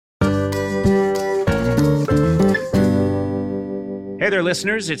there,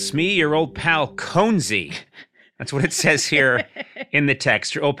 listeners. It's me, your old pal, Conzi. That's what it says here in the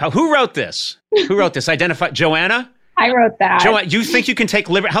text. Your old pal. Who wrote this? Identify. Joanna? I wrote that. Joanna, you think you can take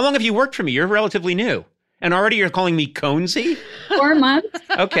liberty? How long have you worked for me? You're relatively new. And already you're calling me Conzi? 4 months.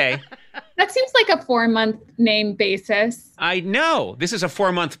 Okay. That seems like a 4-month name basis. I know. This is a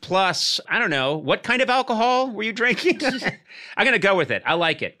 4-month plus. I don't know. What kind of alcohol were you drinking? I'm going to go with it. I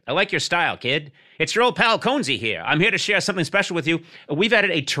like it. I like your style, kid. It's your old pal Conzi here. I'm here to share something special with you. We've added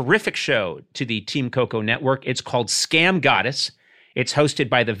a terrific show to the Team Coco network. It's called Scam Goddess. It's hosted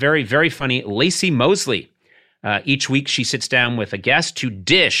by the very, very funny Laci Mosley. Each week, she sits down with a guest to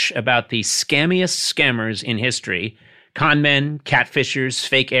dish about the scammiest scammers in history. Con men, catfishers,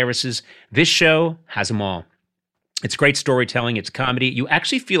 fake heiresses. This show has them all. It's great storytelling. It's comedy. You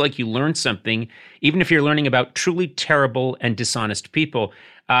actually feel like you learned something, even if you're learning about truly terrible and dishonest people.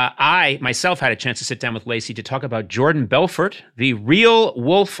 I, myself, had a chance to sit down with Laci to talk about Jordan Belfort, the real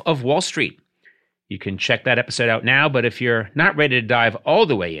Wolf of Wall Street. You can check that episode out now, but if you're not ready to dive all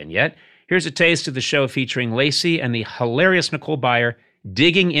the way in yet, here's a taste of the show featuring Laci and the hilarious Nicole Byer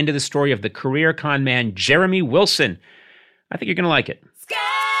digging into the story of the career con man Jeremy Wilson. I think you're going to like it.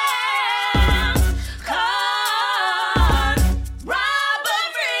 Scams, con,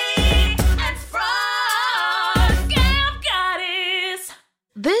 robbery, and fraud. Scam Goddess.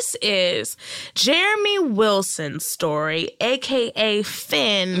 This is Jeremy Wilson's story, a.k.a.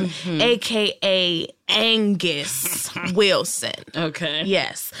 Finn, a.k.a. Angus Wilson. Okay.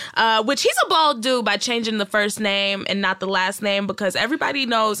 Yes. Which he's a bald dude by changing the first name and not the last name because everybody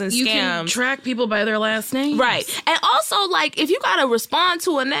knows in scams. You can track people by their last name. Right. And also, like, if you got to respond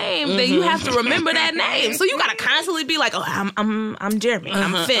to a name, then you have to remember that name. So you got to constantly be like, oh, I'm Jeremy.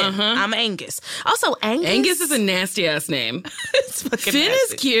 I'm Finn. I'm Angus. Also, Angus. Angus is a nasty-ass name. It's fucking Finn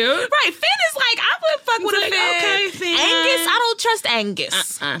nasty. is cute. Right. Finn is like, I would fuck with a Finn. Okay, Finn. Angus, I don't trust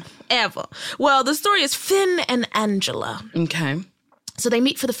Angus. Ever. Well, the story is Finn and Angela. Okay. So they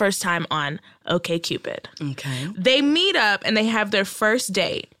meet for the first time on OkCupid. Okay. They meet up and they have their first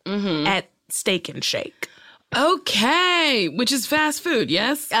date at Steak and Shake. Okay. Which is fast food,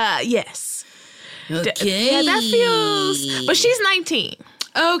 yes? Yes. Okay. Yeah, that feels... But she's 19.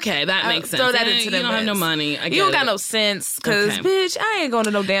 Okay, that makes sense. Throw that into the You don't have no money. I get You don't it. got no sense, because, Okay. bitch, I ain't going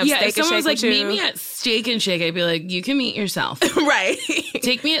to no damn Yeah, Steak if and someone was Shake like, with you. meet me at Steak and Shake, I'd be like, you can meet yourself. Right.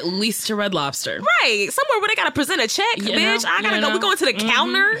 Take me at least to Red Lobster. Right. Somewhere where they got to present a check, You bitch. know, I got to you go. know. We going to the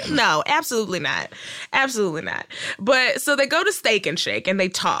counter? No, absolutely not. Absolutely not. But so they go to Steak and Shake and they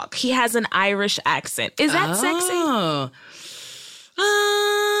talk. He has an Irish accent. Is that sexy?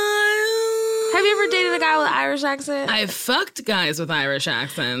 Have you ever dated a guy with an Irish accent? I've fucked guys with Irish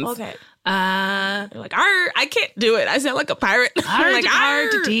accents. Okay. You're like, arr, I can't do it. I sound like a pirate. Arr, like, arr,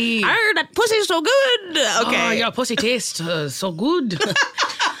 arr, tea. arr, that pussy's so good. Okay. Oh, your pussy tastes so good.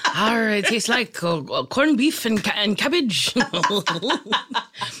 It tastes like corned beef and cabbage.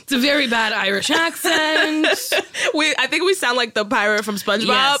 It's a very bad Irish accent. I think we sound like the pirate from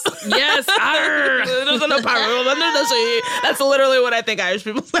SpongeBob. Yes. Arr. There's no pirate under the sea. That's literally what I think Irish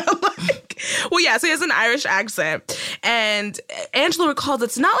people sound like. Well, yeah, so he has an Irish accent. And Angela recalls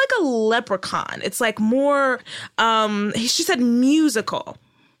it's not like a leprechaun. It's like more, she said musical.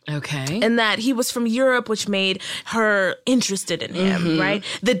 Okay. And that he was from Europe, which made her interested in him, right?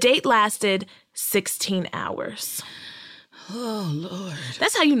 The date lasted 16 hours. Oh, Lord.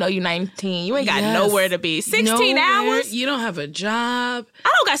 That's how you know you're 19. You ain't got nowhere to be. 16 hours? You don't have a job.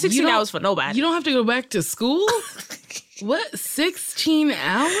 I don't got 16 hours for nobody. You don't have to go back to school? What? 16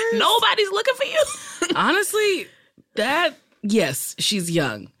 hours? Nobody's looking for you. Honestly, yes, she's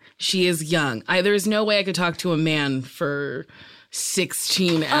young. She is young. There is no way I could talk to a man for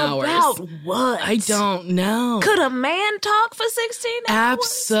 16 hours. About what? I don't know. Could a man talk for 16 hours?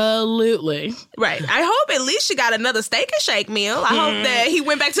 Absolutely. Right. I hope at least she got another Steak and Shake meal. I hope that he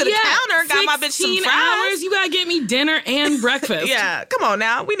went back to the counter and got my bitch some 16 fries. hours, you gotta get me dinner and breakfast. Yeah, come on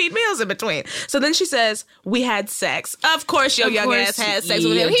now. We need meals in between. So then she says, we had sex. Of course your young ass had sex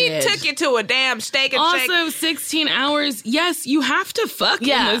with him. He took you to a damn Steak and Shake. Also, 16 hours, yes, you have to fuck in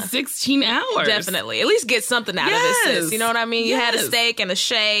those 16 hours. Definitely. At least get something out of this, sis. You know what I mean? You had a steak and a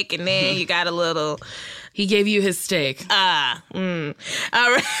shake, and then you got a little... He gave you his steak. All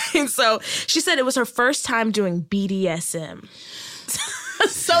right. So she said it was her first time doing BDSM.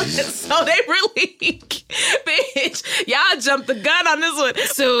 So they really, bitch, y'all jumped the gun on this one.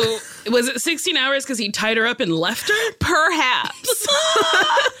 So was it 16 hours because he tied her up and left her? Perhaps.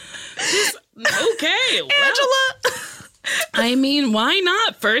 Okay. Angela. I mean, why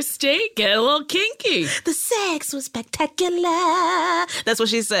not? First date, get a little kinky. The sex was spectacular. That's what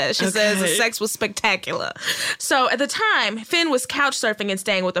she says. She says the sex was spectacular. So at the time, Finn was couch surfing and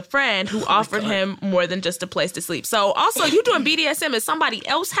staying with a friend who offered him more than just a place to sleep. So also, you doing BDSM at somebody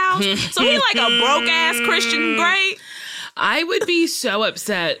else's house? So he like a broke-ass Christian Grey? I would be so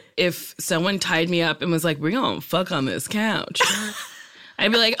upset if someone tied me up and was like, we're going to fuck on this couch.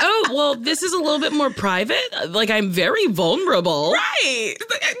 I'd be like, oh, well, this is a little bit more private. Like, I'm very vulnerable. Right.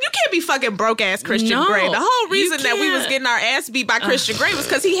 You can't be fucking broke-ass Christian No, Grey. The whole you reason that we was can't. getting our ass beat by Christian Grey was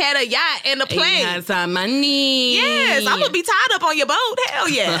because he had a yacht and a plane. He has some money. Yes, I'm going to be tied up on your boat. Hell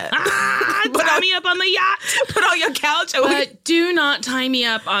yeah. Tie me up on the yacht. Put on your couch. But do not tie me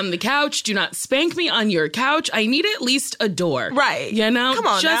up on the couch. Do not spank me on your couch. I need at least a door. Right. You know? Come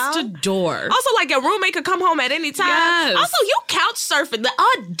on Just now. a door. Also, like, your roommate could come home at any time. Yes. Also, you couch surfing. The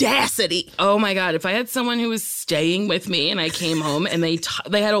audacity. Oh my God, if I had someone who was staying with me and I came home and they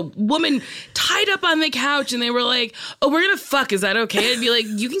had a woman tied up on the couch and they were like, oh, we're going to fuck. Is that okay? I'd be like,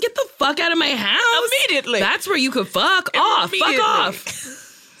 you can get the fuck out of my house. Immediately. That's where you could fuck off. Fuck off.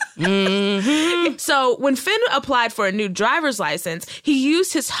 So when Finn applied for a new driver's license, he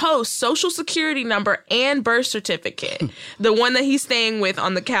used his host's social security number and birth certificate, the one that he's staying with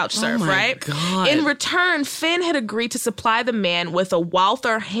on the couch surf, my right? God. In return, Finn had agreed to supply the man with a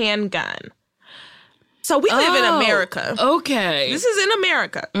Walther handgun. So we live in America. Okay. This is in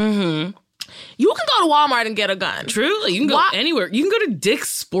America. Mm-hmm. You can go to Walmart and get a gun. Truly, you can go anywhere. You can go to Dick's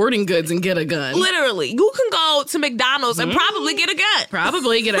Sporting Goods and get a gun. Literally. You can go to McDonald's and probably get a gun.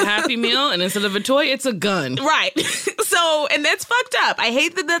 Probably get a Happy Meal, and instead of a toy, it's a gun. Right. So, and that's fucked up. I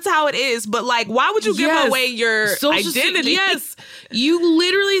hate that that's how it is, but like, why would you give away your identity? Yes. You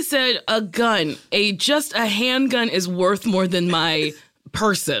literally said a gun, just a handgun is worth more than my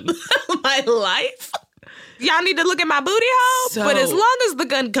person. My life? Y'all need to look at my booty hole, but as long as the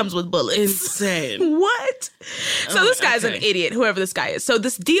gun comes with bullets. Insane. What? So this guy's an idiot, whoever this guy is. So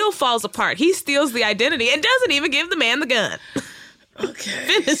this deal falls apart. He steals the identity and doesn't even give the man the gun.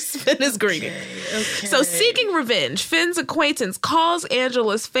 Okay. Finn is greedy. Okay. So seeking revenge, Finn's acquaintance calls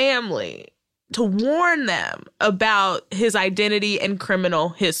Angela's family to warn them about his identity and criminal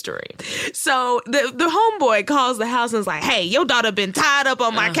history. So the homeboy calls the house and is like, hey, your daughter been tied up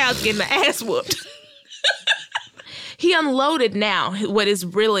on my couch getting the ass whooped. He unloaded now what is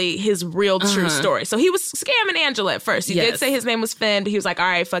really his real true story. So he was scamming Angela at first. He did say his name was Finn, but he was like, all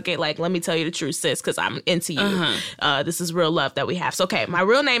right, fuck it. Like, let me tell you the truth, sis, because I'm into you. This is real love that we have. So, okay, my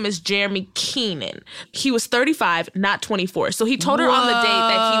real name is Jeremy Keenan. He was 35, not 24. So he told her on the date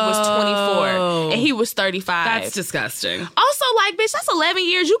that he was 24 and he was 35. That's disgusting. Also, like, bitch, that's 11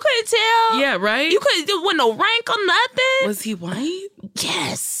 years. You couldn't tell. Yeah, right? You couldn't do with no rank or nothing. Was he white?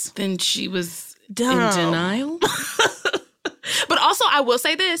 Yes. Then she was Dumb. in denial? But also, I will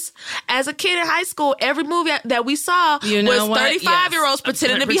say this. As a kid in high school, every movie that we saw was 35-year-olds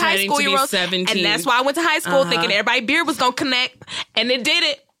pretending to be high school-year-olds. And that's why I went to high school thinking everybody's beard was going to connect. And it did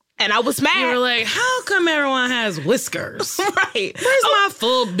it. And I was mad. You were like, how come everyone has whiskers? Right. Where's my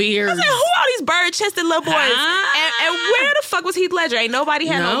full beard? I said, who are these bird-chested little boys? And where the fuck was Heath Ledger? Ain't nobody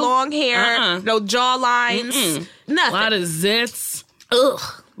had no long hair, no jaw lines, nothing. A lot of zits. Ugh.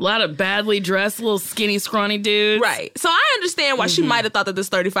 A lot of badly dressed, little skinny, scrawny dudes. Right. So I understand why she might have thought that this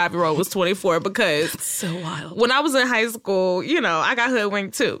 35-year-old was 24 because It's so wild. when I was in high school, you know, I got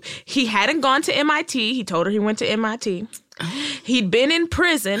hoodwinked too. He hadn't gone to MIT. He told her he went to MIT. He'd been in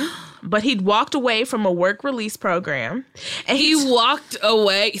prison, but he'd walked away from a work release program. And He walked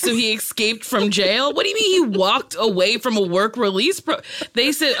away, so he escaped from jail? What do you mean he walked away from a work release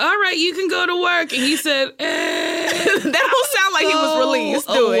They said, all right, you can go to work. And he said, that don't sound like he was released,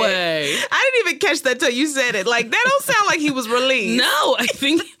 do away. it? I didn't even catch that till you said it. Like, that don't sound like he was released. No, I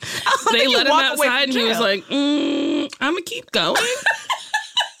think they let him walk away outside and from he was jail. like, I'm going to keep going.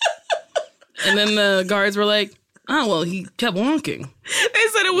 And then the guards were like, oh, well, he kept walking. They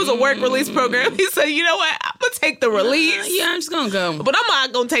said it was a work release program. He said, you know what? I'm going to take the release. Yeah, I'm just going to go. But I'm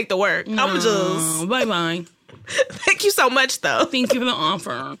not going to take the work. I'm going to just... Bye-bye. Thank you so much, though. Thank you for the offer.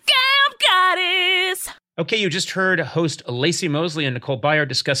 Scam Goddess. Okay, you just heard host Laci Mosley and Nicole Byer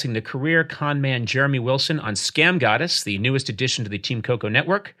discussing the career con man Jeremy Wilson on Scam Goddess, the newest addition to the Team Coco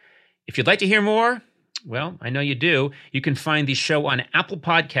network. If you'd like to hear more, well, I know you do. You can find the show on Apple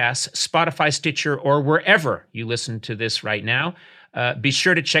Podcasts, Spotify, Stitcher, or wherever you listen to this right now. Be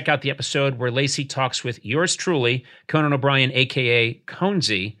sure to check out the episode where Laci talks with yours truly, Conan O'Brien, a.k.a.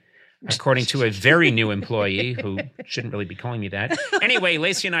 Conzi, according to a very new employee who shouldn't really be calling me that. Anyway,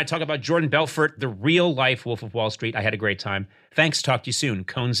 Laci and I talk about Jordan Belfort, the real-life Wolf of Wall Street. I had a great time. Thanks. Talk to you soon.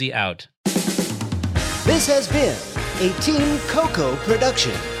 Conzi out. This has been a Team Coco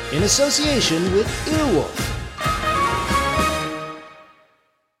production in association with Earwolf.